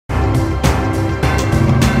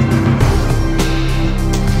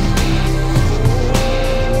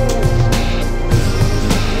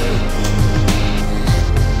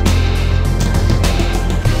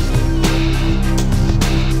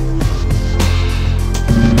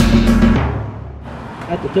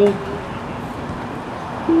the toe.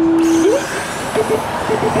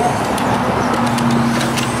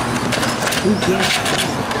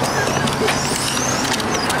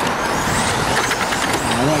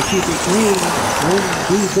 Alright, keep it clean. One,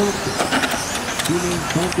 two bumps. Two names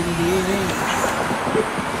bumping in the air now.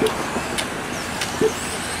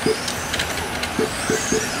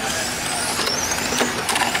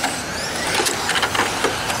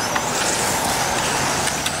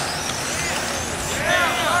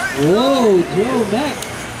 Whoa, Joe Mack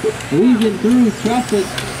weaving through traffic,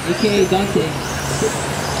 aka Dante.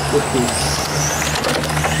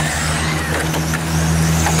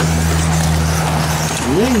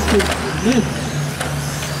 Langston Smith,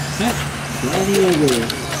 Pat, Danny Over.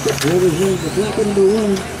 Whoever's wearing the black number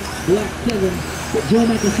 1, black 7, Joe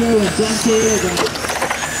McIntyre and Dante Over.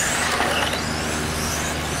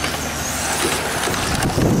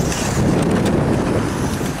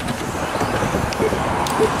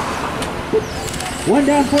 One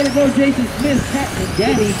down, 4 to go. Jason Smith, Pat, and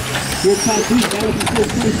Danny. Your top 3. Now looking for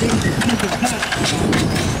Jason Smith and Pat.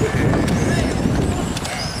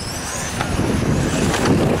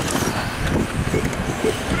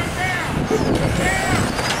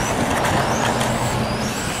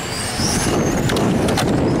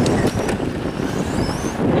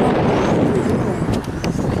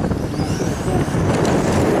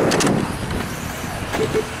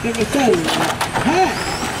 Pat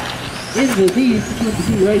in the lead. You can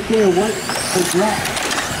see right there, white or black.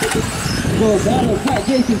 So battle Pat,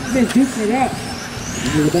 Jason Smith duking it out.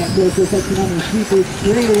 Into the back door, so touching on the sweeper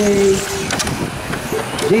straight away.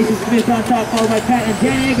 Jason Smith on top, followed by Pat and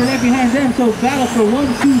Danny Egger right behind them. So battle for 1,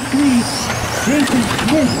 2, 3. Jason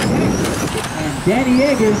Smith and Danny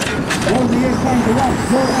Egger. Over here trying to rock.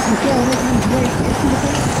 Go up the show, making his way into the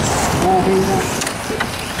back. Oh, maybe not.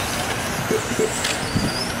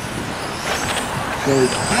 So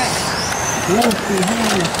Pat close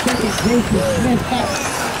behind the second Jason Smith. Pat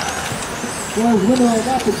was window of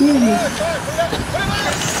opportunity.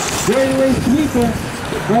 Straightaway sweeper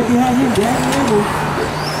right behind him, Danny Egger.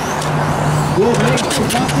 Good make for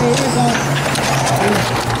Dante Egger.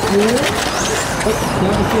 Good.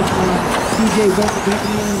 Down the fifth one. TJ back in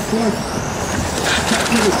the fourth. Pat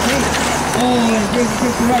to the tape. Oh, and Jason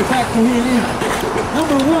takes the right back for him in.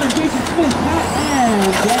 Number 1, Jason Smith, Pat and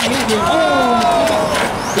Danny Egger. Oh,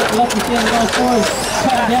 get lucky standing all 4.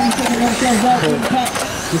 Pat and Danny taking themselves out. Pat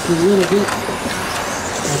just a little bit.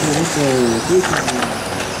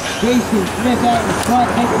 Jason Smith out in front,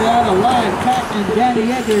 makes it out alive. Pat and Danny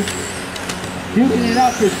Egger duking it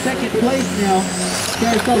out for second place now.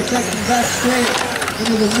 Carousel second back straight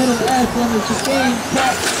into the middle S on the chicane.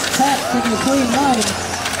 Pat taking a clean line.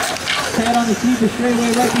 Pat on the sweeper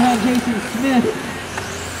straightaway right behind Jason Smith.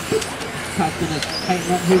 Pat's gonna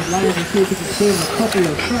tighten up his line and see if he can save a couple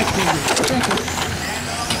of fractions in seconds.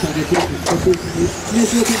 Trying to get Jason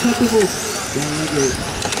Smith looking comfortable. Danny Egger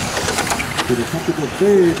to the comfortable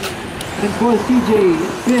third. And for TJ,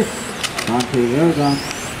 5th. Dante Aragon.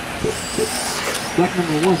 Black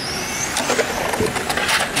number 1.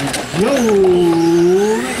 And Joe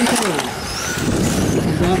McIntyre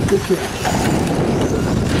is off the track.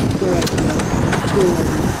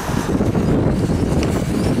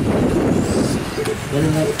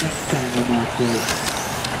 Better luck next time on my side.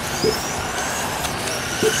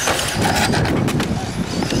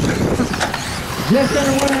 Just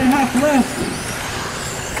under 1.5 left.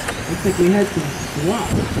 Looks like we had some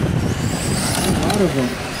swaps. A lot of them.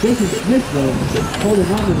 Jason Smith though, holding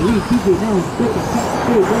on to the lead. TJ now is quick and top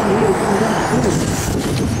third. Danny Egger coming down the third.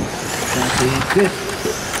 Dante in 5th.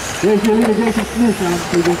 There's your leader, Jason Smith. On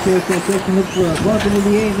to the carousel section. Look for a bump into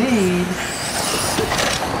the A main.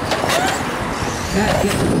 Pat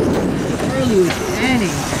getting early with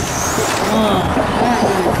Danny. Oh, Pat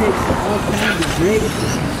gonna take all kinds of breaks.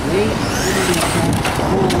 Late into the top.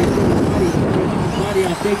 Oh, right there, body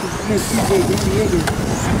on Jason Smith. TJ, Danny Egger.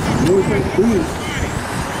 Low break through.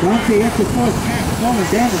 Dante up to 4th. Pat falling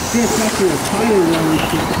down to 5th after a tire rally.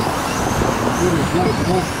 Really blocked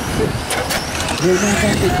him up. They're now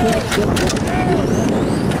back to 12th.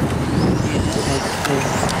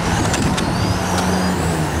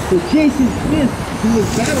 So Jason Smith, who was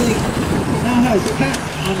battling, now has Pat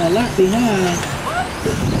on a lap behind.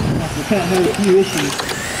 After Pat had a few issues.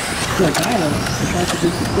 So battle, about to be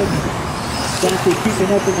the second. Dante keeping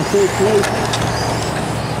up in the 3rd place.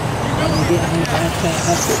 Getting his last time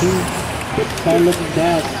up to 2. Car looking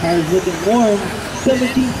down, car's looking warm.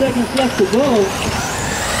 17 seconds left to go.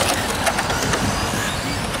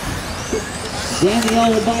 Danny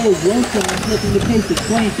all about his lonesome is looking to pace to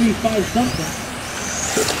 23.5 something.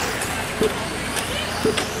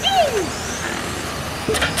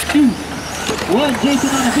 2, 1.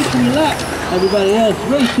 Jason on a victory lap. Everybody else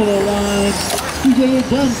race to the line. TJ, you're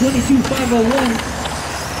done. 22.501.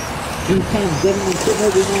 Two times, Devin sitting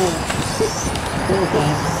over now. 4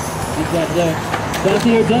 times. He's got there.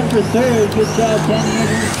 Dante, you're done for 3rd. Good job, Danny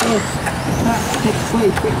Edwards. Top 6th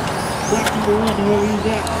place. Black number 1, whoever he's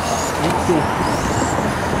at. That's it.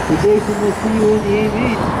 So Jason, we'll see you in the A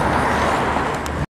main.